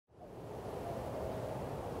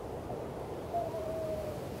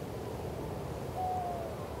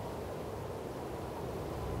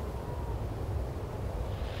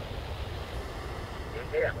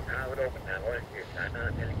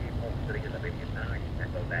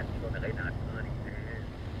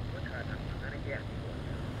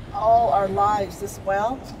All our lives, this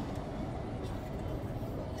well,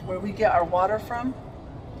 where we get our water from,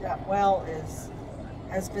 that well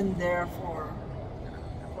has been there for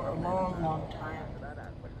a long, long time.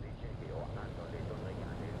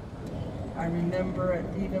 I remember it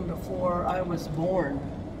even before I was born.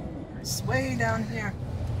 It's way down here.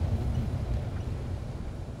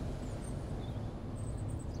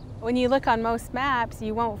 When you look on most maps,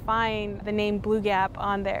 you won't find the name Blue Gap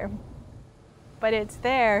on there, but it's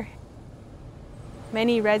there.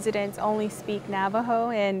 Many residents only speak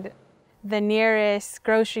Navajo, and the nearest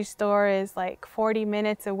grocery store is like 40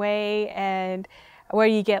 minutes away, and where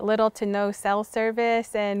you get little to no cell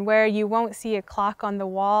service, and where you won't see a clock on the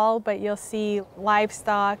wall, but you'll see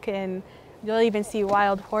livestock, and you'll even see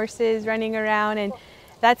wild horses running around. And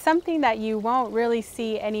that's something that you won't really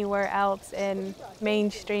see anywhere else in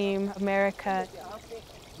mainstream America.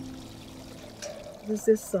 This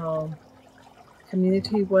is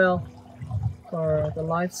community well for the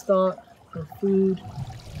livestock, for food.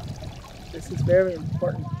 This is very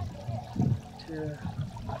important to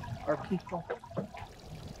our people.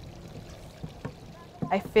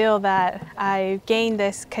 I feel that I've gained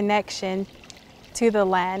this connection to the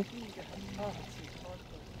land,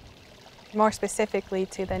 more specifically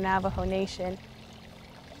to the Navajo Nation.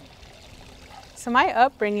 So my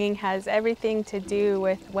upbringing has everything to do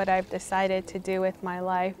with what I've decided to do with my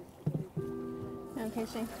life. Okay,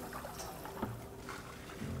 Shane.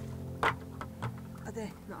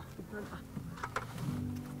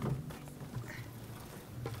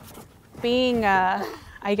 Being,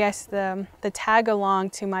 I guess, the tag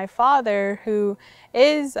along to my father, who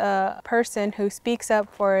is a person who speaks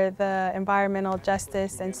up for the environmental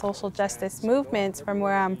justice and social justice movements from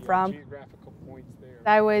where I'm from.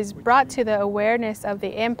 I was brought to the awareness of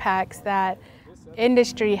the impacts that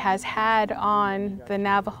industry has had on the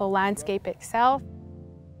Navajo landscape itself,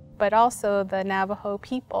 but also the Navajo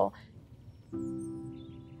people.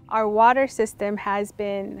 Our water system has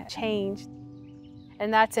been changed,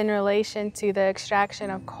 and that's in relation to the extraction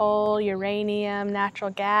of coal, uranium, natural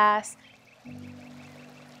gas.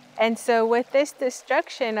 And so with this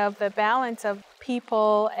destruction of the balance of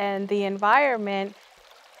people and the environment,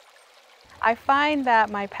 I find that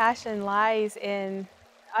my passion lies in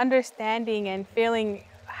understanding and feeling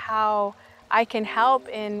how I can help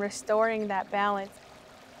in restoring that balance.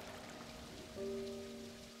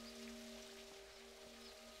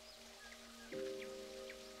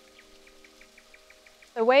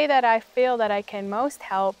 The way that I feel that I can most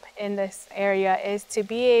help in this area is to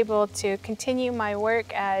be able to continue my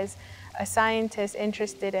work as a scientist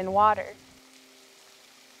interested in water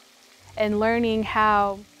and learning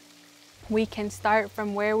how we can start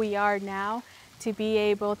from where we are now to be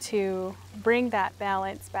able to bring that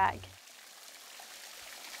balance back.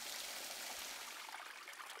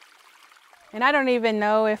 And I don't even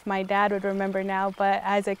know if my dad would remember now, but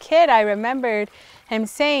as a kid I remembered him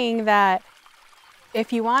saying that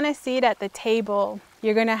if you want a seat at the table,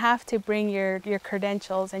 you're going to have to bring your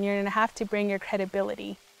credentials, and you're going to have to bring your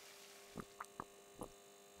credibility.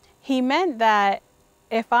 He meant that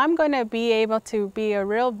if I'm going to be able to be a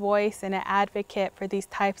real voice and an advocate for these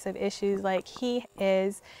types of issues like he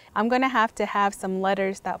is, I'm going to have some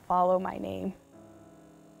letters that follow my name.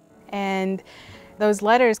 And those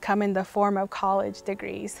letters come in the form of college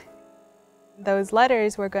degrees. Those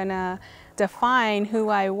letters were going to define who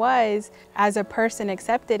I was as a person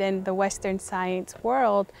accepted in the Western science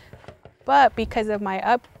world. But because of my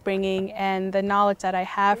upbringing and the knowledge that I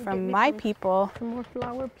have from my people, some more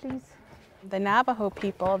flour, please. The Navajo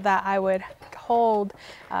people, that I would hold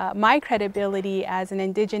my credibility as an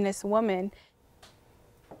Indigenous woman.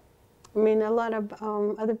 I mean, a lot of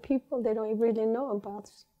other people, they don't really know about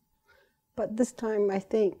this. But this time, I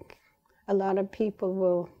think a lot of people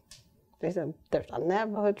will. There's a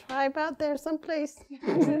Navajo tribe out there someplace.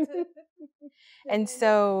 And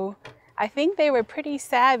so I think they were pretty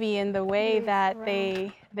savvy in the way that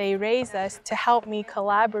they raised us to help me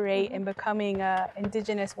collaborate in becoming an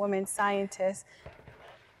Indigenous woman scientist.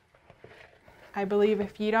 I believe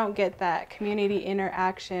if you don't get that community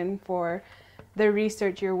interaction for the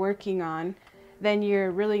research you're working on, then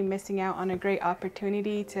you're really missing out on a great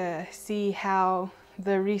opportunity to see how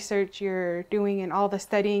the research you're doing and all the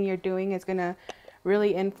studying you're doing is going to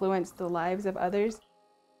really influence the lives of others.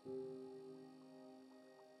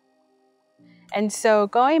 And so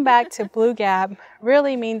going back to Blue Gap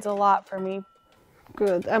really means a lot for me.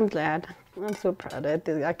 Good, I'm glad. I'm so proud of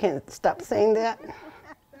it. I can't stop saying that.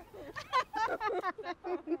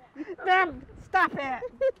 Stop it!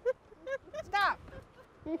 Stop!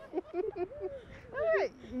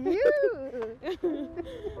 Hey, you!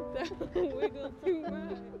 Don't wiggle too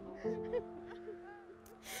much.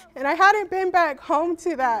 And I hadn't been back home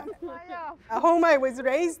to that home I was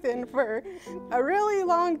raised in for a really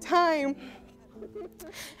long time.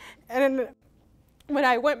 And when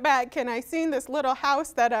I went back and I seen this little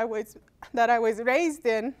house that I was raised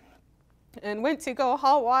in, and went to go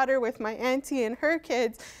haul water with my auntie and her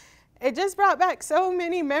kids, it just brought back so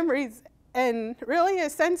many memories and really a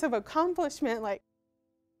sense of accomplishment. Like,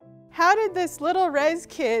 how did this little res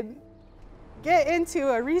kid get into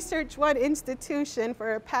a Research 1 institution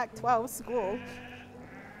for a Pac-12 school?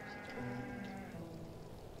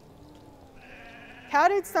 How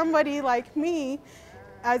did somebody like me,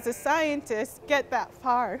 as a scientist, get that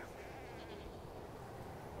far?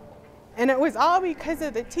 And it was all because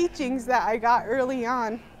of the teachings that I got early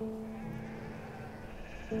on.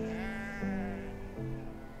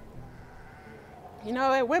 You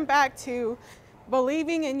know, it went back to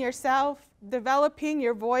believing in yourself, developing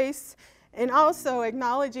your voice, and also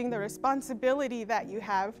acknowledging the responsibility that you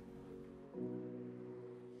have.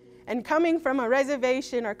 And coming from a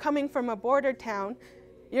reservation or coming from a border town,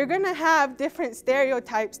 you're going to have different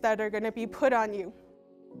stereotypes that are going to be put on you.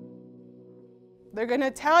 They're going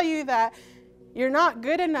to tell you that you're not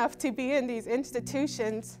good enough to be in these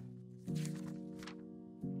institutions.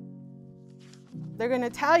 They're going to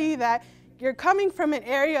tell you that you're coming from an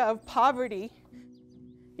area of poverty.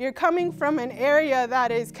 You're coming from an area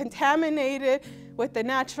that is contaminated with the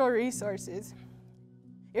natural resources.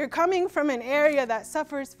 You're coming from an area that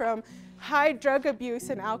suffers from high drug abuse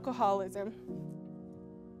and alcoholism.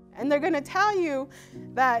 And they're going to tell you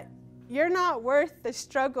that you're not worth the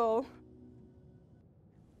struggle.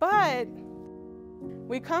 But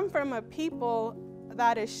we come from a people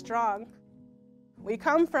that is strong. We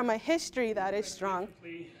come from a history that is strong.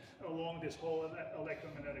 Along this whole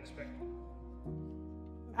electromagnetic spectrum.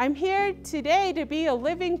 I'm here today to be a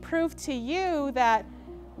living proof to you that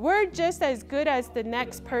we're just as good as the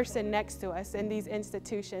next person next to us in these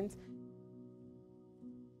institutions.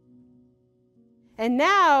 And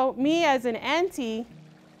now, me as an auntie,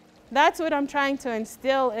 that's what I'm trying to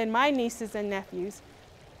instill in my nieces and nephews.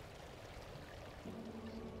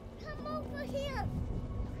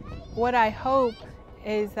 What I hope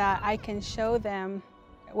is that I can show them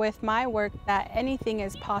with my work that anything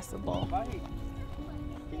is possible.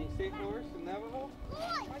 Can you say horse in Navajo?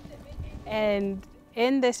 And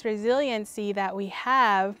in this resiliency that we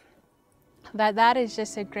have, that is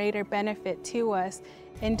just a greater benefit to us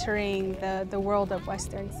entering the world of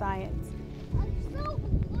Western science.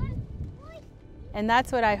 And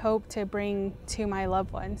that's what I hope to bring to my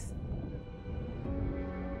loved ones.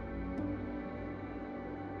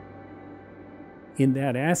 In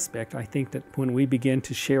that aspect, I think that when we begin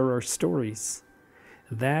to share our stories,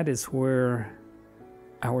 that is where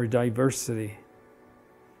our diversity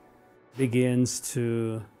begins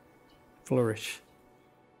to flourish.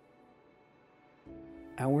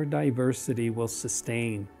 Our diversity will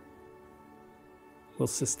sustain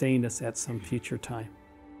us at some future time.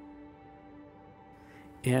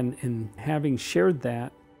 And in having shared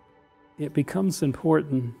that, it becomes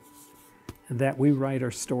important that we write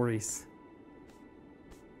our stories.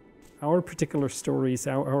 Our particular stories,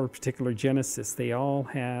 our particular genesis, they all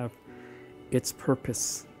have its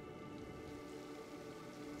purpose.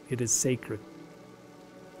 It is sacred.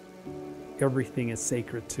 Everything is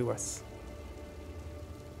sacred to us.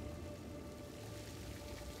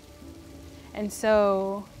 And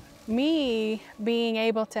so, me being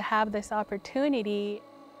able to have this opportunity,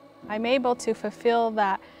 I'm able to fulfill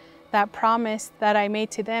that promise that I made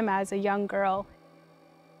to them as a young girl.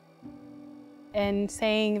 And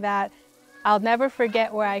saying that I'll never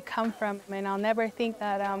forget where I come from, and I'll never think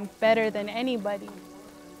that I'm better than anybody,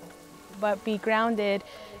 but be grounded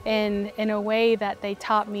in a way that they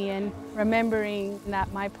taught me, and remembering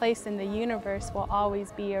that my place in the universe will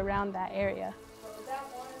always be around that area.